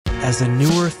as a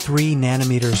newer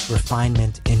 3nm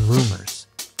refinement in rumors.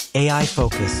 AI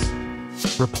focus.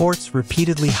 Reports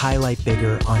repeatedly highlight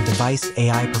bigger on-device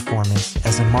AI performance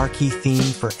as a marquee theme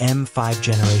for M5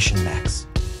 Generation Max.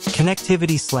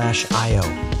 Connectivity/I/O.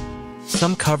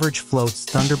 Some coverage floats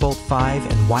Thunderbolt 5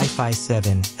 and Wi-Fi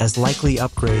 7 as likely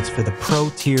upgrades for the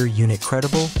Pro-tier unit,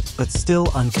 credible, but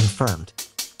still unconfirmed.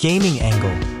 Gaming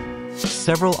angle.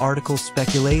 Several articles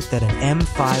speculate that an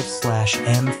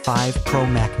M5/M5 Pro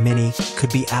Mac Mini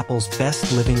could be Apple's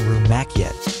best living room Mac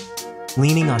yet,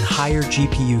 leaning on higher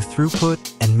GPU throughput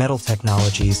and metal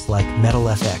technologies like Metal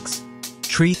FX.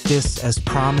 Treat this as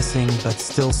promising but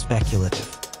still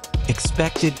speculative.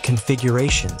 Expected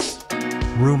configurations.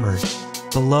 Rumored.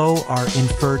 Below are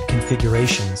inferred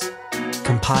configurations,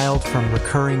 compiled from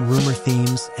recurring rumor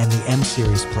themes and the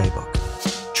M-Series playbook.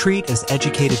 Treat as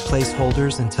educated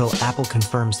placeholders until Apple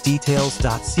confirms details.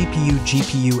 CPU,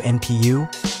 GPU, NPU,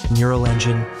 Neural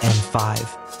Engine, M5,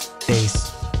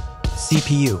 base,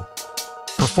 CPU.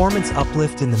 Performance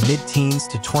uplift in the mid-teens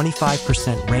to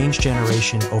 25% range.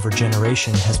 Generation over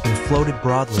generation has been floated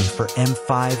broadly for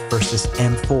M5 versus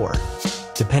M4,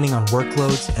 depending on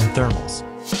workloads and thermals.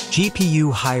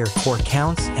 GPU higher core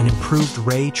counts and improved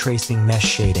ray tracing mesh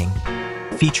shading,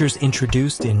 features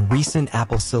introduced in recent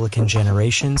Apple Silicon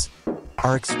generations,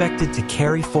 are expected to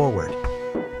carry forward.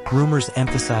 Rumors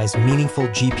emphasize meaningful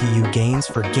GPU gains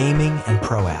for gaming and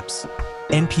pro apps.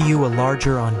 NPU, a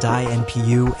larger on-die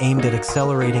NPU aimed at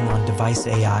accelerating on-device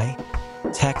AI,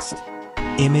 text,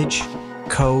 image,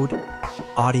 code,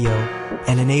 audio,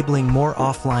 and enabling more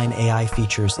offline AI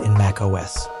features in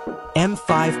macOS.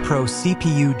 M5 Pro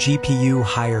CPU, GPU,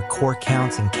 higher core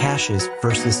counts and caches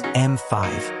versus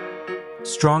M5.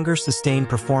 Stronger sustained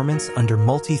performance under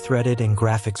multi-threaded and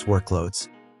graphics workloads.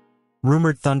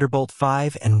 Rumored Thunderbolt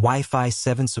 5 and Wi-Fi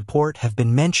 7 support have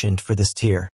been mentioned for this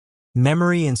tier.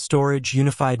 Memory and storage.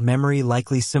 Unified memory,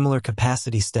 likely similar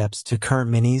capacity steps to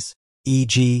current minis,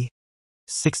 e.g.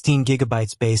 16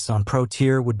 GB base on Pro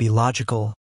tier would be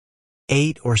logical,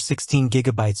 8 or 16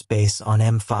 GB base on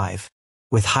M5,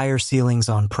 with higher ceilings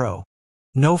on Pro.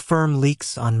 No firm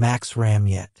leaks on Max RAM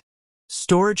yet.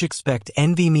 Storage. Expect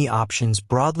NVMe options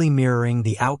broadly mirroring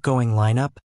the outgoing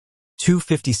lineup.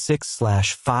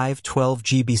 256/512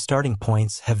 GB starting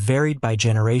points have varied by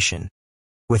generation,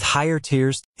 with higher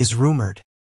tiers, is rumored.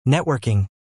 Networking.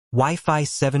 Wi-Fi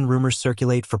 7 rumors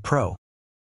circulate for Pro.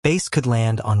 Base could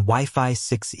land on Wi-Fi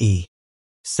 6E.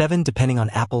 7 depending on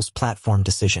Apple's platform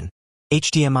decision.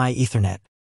 HDMI Ethernet.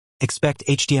 Expect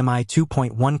HDMI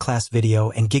 2.1 class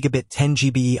video and gigabit 10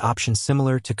 GBE options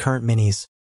similar to current minis.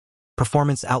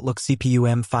 Performance outlook. CPU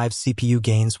M5 CPU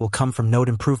gains will come from node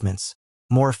improvements,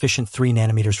 more efficient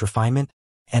 3nm refinement,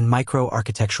 and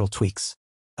micro-architectural tweaks.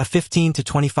 A 15 to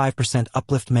 25%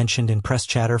 uplift mentioned in press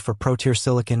chatter for Pro-tier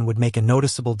silicon would make a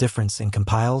noticeable difference in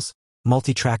compiles,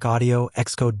 multi-track audio,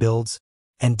 Xcode builds,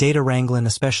 and data wrangling,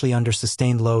 especially under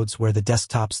sustained loads where the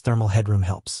desktop's thermal headroom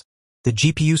helps. The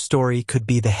GPU story could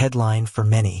be the headline for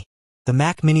many. The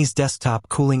Mac Mini's desktop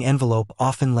cooling envelope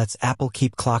often lets Apple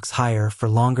keep clocks higher for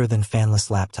longer than fanless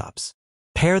laptops.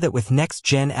 Pair that with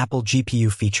next-gen Apple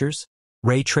GPU features,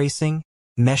 ray tracing,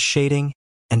 mesh shading,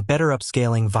 and better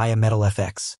upscaling via Metal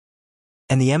FX.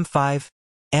 And the M5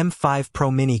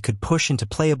 Pro Mini could push into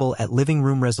playable at living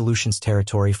room resolutions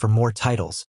territory for more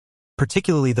titles,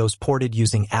 particularly those ported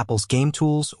using Apple's game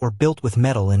tools or built with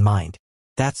Metal in mind.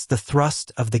 That's the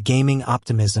thrust of the gaming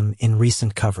optimism in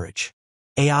recent coverage.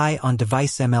 AI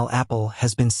on-device ML. Apple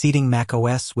has been seeding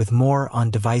macOS with more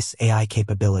on-device AI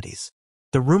capabilities.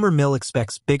 The rumor mill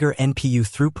expects bigger NPU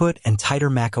throughput and tighter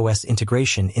macOS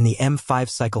integration in the M5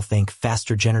 cycle. Think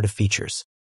faster generative features.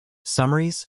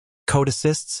 Summaries, code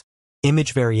assists,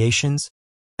 image variations,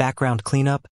 background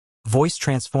cleanup, voice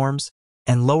transforms,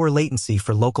 and lower latency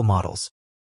for local models,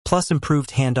 plus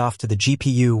improved handoff to the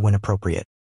GPU when appropriate.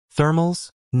 Thermals,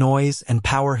 noise, and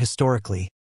power. Historically,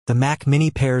 the Mac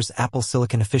Mini pairs Apple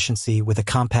Silicon efficiency with a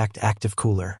compact active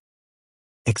cooler.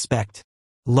 Expect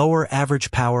lower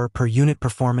average power per unit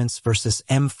performance versus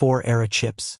M4 era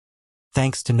chips,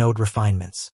 thanks to node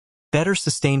refinements. Better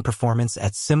sustained performance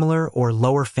at similar or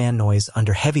lower fan noise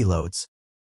under heavy loads.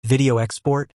 Video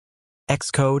export,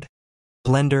 Xcode,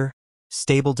 Blender,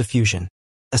 stable diffusion,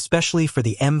 especially for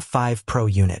the M5 Pro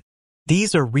unit.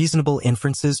 These are reasonable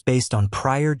inferences based on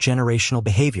prior generational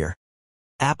behavior.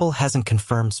 Apple hasn't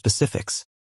confirmed specifics.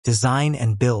 Design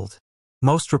and build.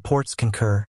 Most reports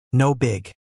concur, no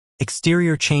big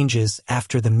exterior changes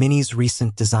after the Mini's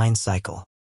recent design cycle.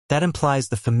 That implies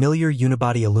the familiar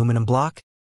unibody aluminum block,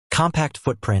 compact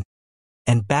footprint,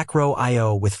 and back row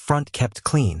I/O with front kept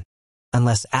clean,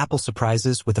 unless Apple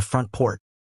surprises with a front port.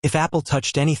 If Apple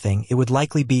touched anything, it would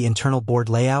likely be internal board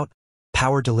layout,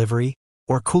 power delivery,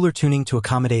 or cooler tuning to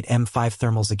accommodate M5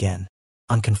 thermals again.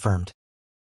 Unconfirmed.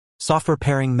 Software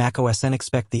pairing macOS N.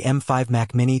 Expect the M5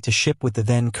 Mac Mini to ship with the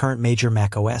then current major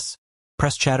macOS.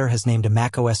 Press chatter has named a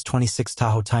macOS 26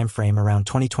 Tahoe timeframe around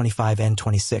 2025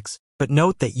 N26, but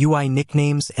note that UI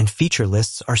nicknames and feature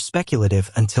lists are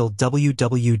speculative until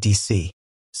WWDC.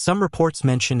 Some reports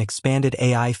mention expanded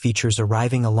AI features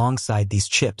arriving alongside these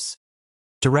chips.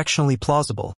 Directionally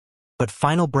plausible, but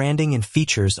final branding and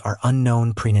features are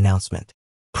unknown pre-announcement.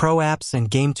 Pro apps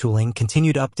and game tooling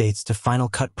continued updates to Final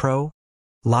Cut Pro,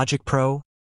 Logic Pro,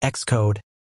 Xcode,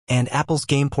 and Apple's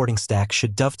game porting stack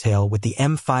should dovetail with the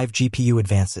M5 GPU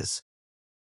advances.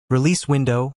 Release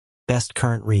window, best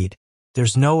current read.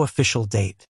 There's no official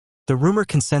date. The rumor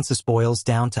consensus boils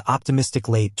down to optimistic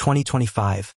late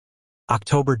 2025.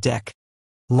 October deck.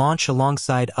 Launch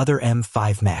alongside other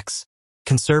M5 Macs.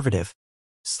 Conservative.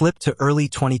 Slip to early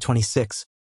 2026,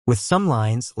 with some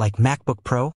lines like MacBook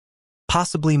Pro,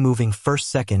 possibly moving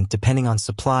first-second depending on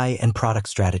supply and product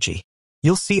strategy.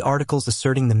 You'll see articles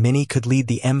asserting the Mini could lead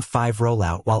the M5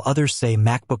 rollout, while others say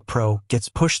MacBook Pro gets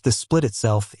pushed. The split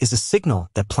itself is a signal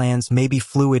that plans may be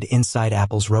fluid inside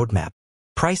Apple's roadmap.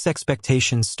 Price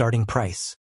expectations. Starting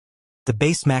price. The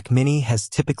base Mac Mini has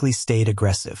typically stayed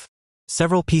aggressive.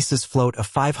 Several pieces float a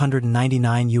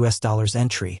 $599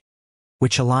 entry,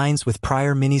 which aligns with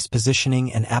prior Minis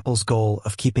positioning and Apple's goal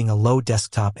of keeping a low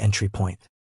desktop entry point.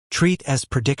 Treat as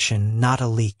prediction, not a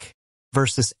leak.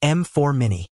 Versus M4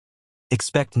 Mini.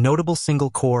 Expect notable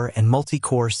single-core and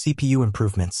multi-core CPU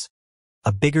improvements,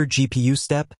 a bigger GPU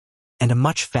step, and a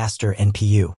much faster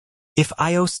NPU. If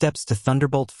I/O steps to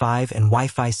Thunderbolt 5 and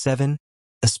Wi-Fi 7,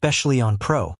 especially on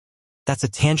Pro, that's a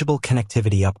tangible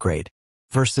connectivity upgrade.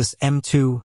 Versus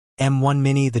M2, M1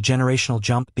 Mini, the generational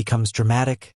jump becomes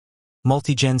dramatic.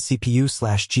 Multi-gen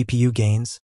CPU/GPU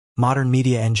gains, modern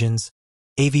media engines,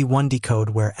 AV1 decode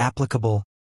where applicable,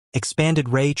 expanded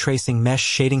ray tracing mesh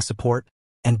shading support,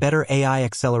 and better AI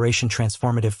acceleration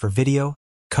transformative for video,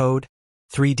 code,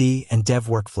 3D, and dev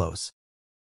workflows.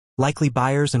 Likely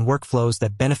buyers and workflows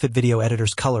that benefit video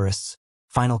editors, colorists,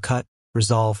 Final Cut,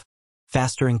 Resolve,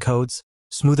 faster encodes,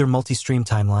 smoother multi-stream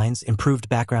timelines, improved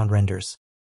background renders.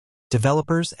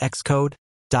 Developers, Xcode,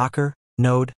 Docker,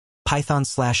 Node,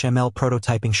 Python/ML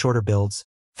prototyping, shorter builds,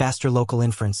 faster local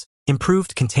inference,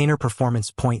 improved container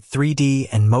performance. 3D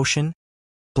and motion,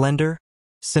 Blender,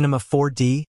 Cinema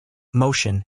 4D,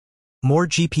 motion, more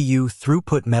GPU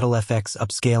throughput. MetalFX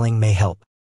upscaling may help.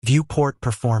 Viewport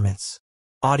performance.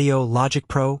 Audio, Logic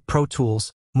Pro, Pro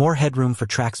Tools, more headroom for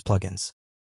tracks plugins.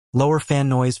 Lower fan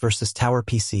noise versus tower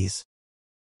PCs.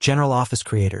 General office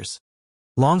creators.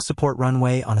 Long support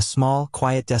runway on a small,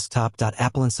 quiet desktop.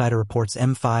 Apple Insider reports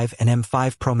M5 and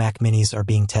M5 Pro Mac Minis are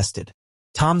being tested.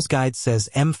 Tom's Guide says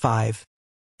M5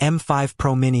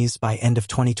 Pro Minis by end of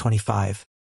 2025.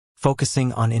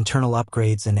 Focusing on internal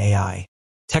upgrades and AI.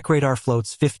 TechRadar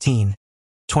floats 25%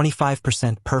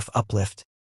 perf uplift,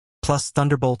 plus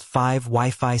Thunderbolt 5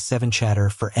 Wi-Fi 7 chatter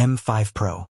for M5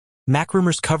 Pro.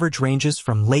 MacRumors coverage ranges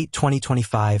from late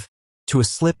 2025 to a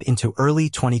slip into early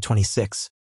 2026,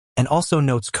 and also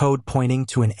notes code pointing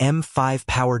to an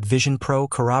M5-powered Vision Pro,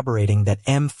 corroborating that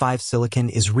M5 silicon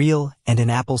is real and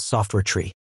in Apple's software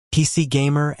tree. PC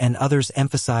Gamer and others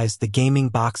emphasize the gaming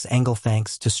box angle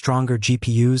thanks to stronger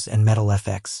GPUs and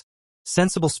MetalFX.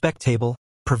 Sensible spec table,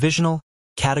 provisional,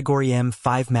 category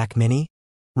M5 Mac Mini,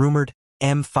 rumored,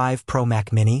 M5 Pro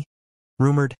Mac Mini,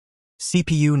 rumored,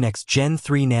 CPU next Gen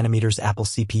 3 nanometers Apple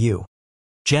CPU.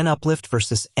 Gen uplift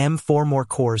versus M4 more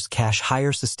cores, cache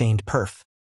higher sustained perf.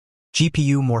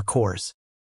 GPU more cores.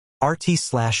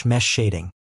 RT/mesh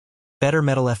shading. Better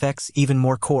MetalFX, even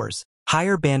more cores.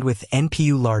 Higher bandwidth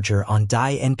NPU, larger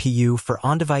on-die NPU for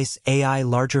on-device AI,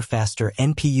 larger faster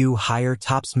NPU, higher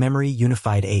TOPS memory,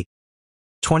 unified 8.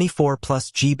 24 plus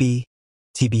GB,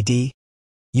 TBD,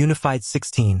 unified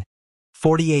 16,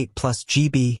 48 plus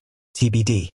GB,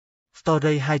 TBD.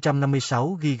 Storage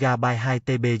 256 GB 2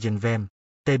 TB GenVem,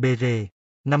 TBR,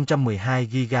 512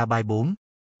 GB 4,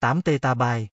 8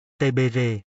 TB,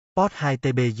 TBR, port 2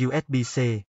 TB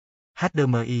USB-C,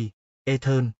 HDMI,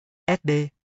 Ethernet, SD.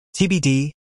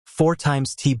 TBD, 4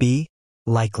 times TB,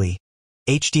 likely.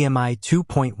 HDMI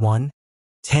 2.1,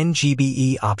 10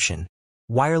 GBE option.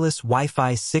 Wireless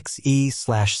Wi-Fi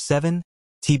 6E/7,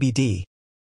 TBD.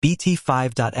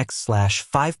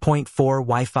 BT5.x/5.4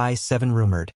 Wi-Fi 7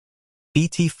 rumored.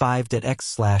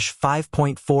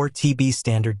 BT5.x/5.4 TB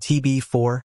standard,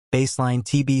 TB4, baseline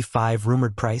TB5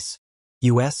 rumored price.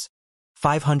 US,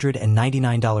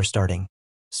 $599 starting.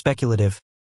 Speculative.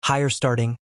 Higher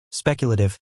starting.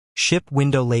 Speculative. Ship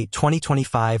window late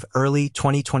 2025, early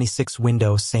 2026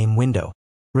 window, same window.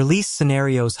 Release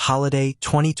scenarios holiday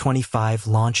 2025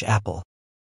 launch. Apple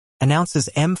announces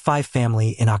M5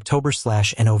 family in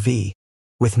October/NOV,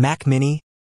 with Mac Mini,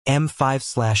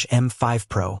 M5/M5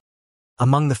 Pro,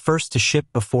 among the first to ship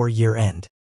before year-end.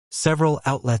 Several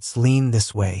outlets lean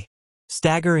this way.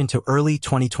 Stagger into early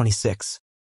 2026.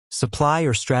 Supply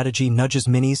or strategy nudges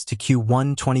minis to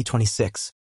Q1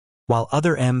 2026, while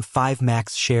other M5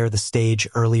 Macs share the stage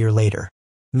earlier-later.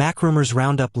 Mac rumors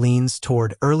roundup leans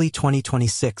toward early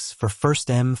 2026 for first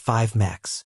M5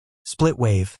 Macs. Split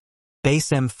wave. Base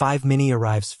M5 Mini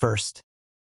arrives first.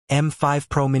 M5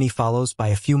 Pro Mini follows by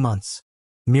a few months,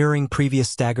 mirroring previous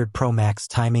staggered Pro Max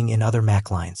timing in other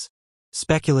Mac lines.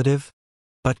 Speculative,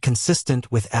 but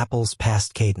consistent with Apple's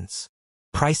past cadence.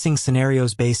 Pricing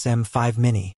scenarios. Base M5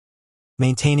 Mini,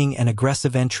 maintaining an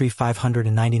aggressive entry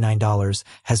 $599,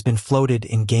 has been floated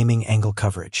in gaming angle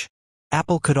coverage.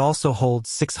 Apple could also hold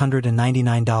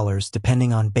 $699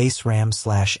 depending on base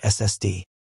RAM/SSD.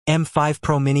 M5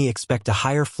 Pro Mini expect a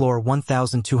higher floor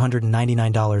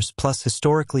 $1,299 plus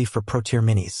historically for Pro-tier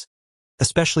minis,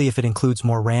 especially if it includes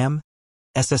more RAM,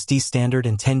 SSD standard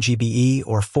and 10 GB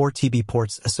or 4 TB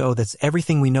ports. So that's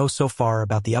everything we know so far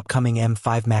about the upcoming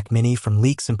M5 Mac Mini, from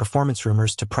leaks and performance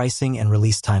rumors to pricing and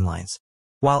release timelines.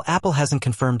 While Apple hasn't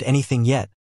confirmed anything yet,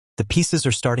 the pieces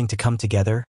are starting to come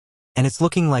together, and it's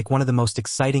looking like one of the most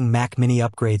exciting Mac Mini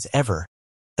upgrades ever,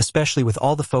 especially with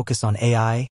all the focus on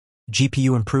AI,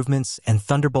 GPU improvements, and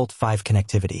Thunderbolt 5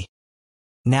 connectivity.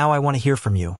 Now I want to hear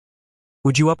from you.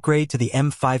 Would you upgrade to the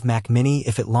M5 Mac Mini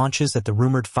if it launches at the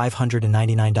rumored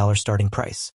 $599 starting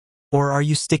price? Or are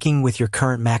you sticking with your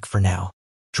current Mac for now?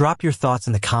 Drop your thoughts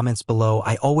in the comments below.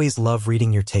 I always love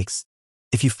reading your takes.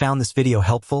 If you found this video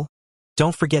helpful,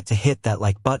 don't forget to hit that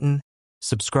like button,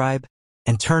 subscribe,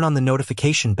 and turn on the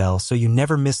notification bell so you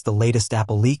never miss the latest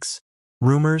Apple leaks,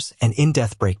 rumors, and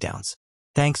in-depth breakdowns.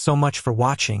 Thanks so much for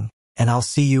watching, and I'll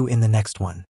see you in the next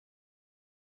one.